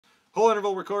Whole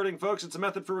interval recording, folks, it's a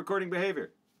method for recording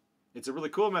behavior. It's a really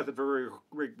cool method for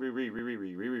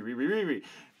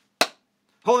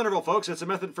whole interval, folks, it's a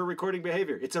method for recording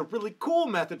behavior. It's a really cool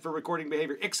method for recording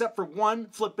behavior, except for one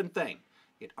flippin' thing.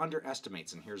 It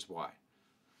underestimates, and here's why.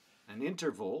 An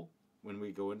interval, when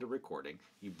we go into recording,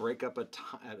 you break up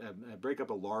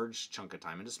a large chunk of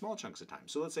time into small chunks of time.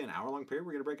 So let's say an hour-long period,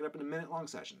 we're going to break it up into minute-long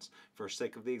sessions. For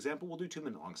sake of the example, we'll do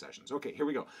 2-minute-long sessions. Okay, here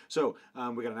we go. So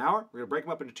we got an hour. We're going to break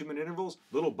them up into 2-minute intervals.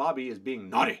 Little Bobby is being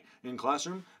naughty in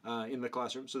the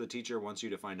classroom. So the teacher wants you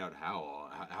to find out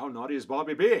how naughty is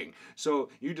Bobby being. So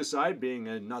you decide, being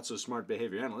a not-so-smart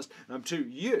behavior analyst, to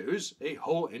use a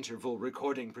whole interval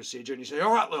recording procedure. And you say,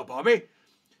 all right, little Bobby,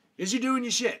 is he doing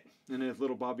your shit? And if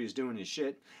little Bobby is doing his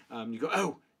shit, you go,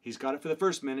 oh, he's got it for the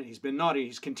first minute. He's been naughty.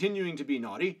 He's continuing to be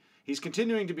naughty. He's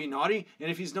continuing to be naughty. And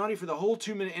if he's naughty for the whole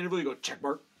 2-minute interval, you go, check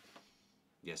mark.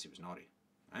 Yes, he was naughty.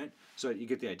 Right? So you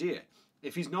get the idea.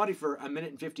 If he's naughty for 1 minute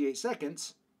and 58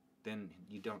 seconds, then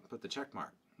you don't put the check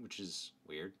mark, which is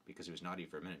weird because he was naughty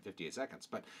for 1 minute and 58 seconds.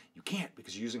 But you can't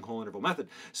because you're using whole interval method.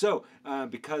 So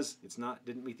because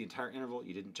didn't meet the entire interval,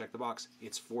 you didn't check the box.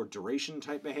 It's for duration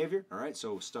type behavior. All right,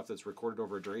 so stuff that's recorded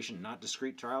over a duration, not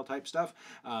discrete trial type stuff.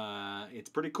 It's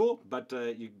pretty cool, but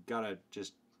you gotta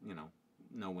just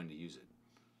know when to use it.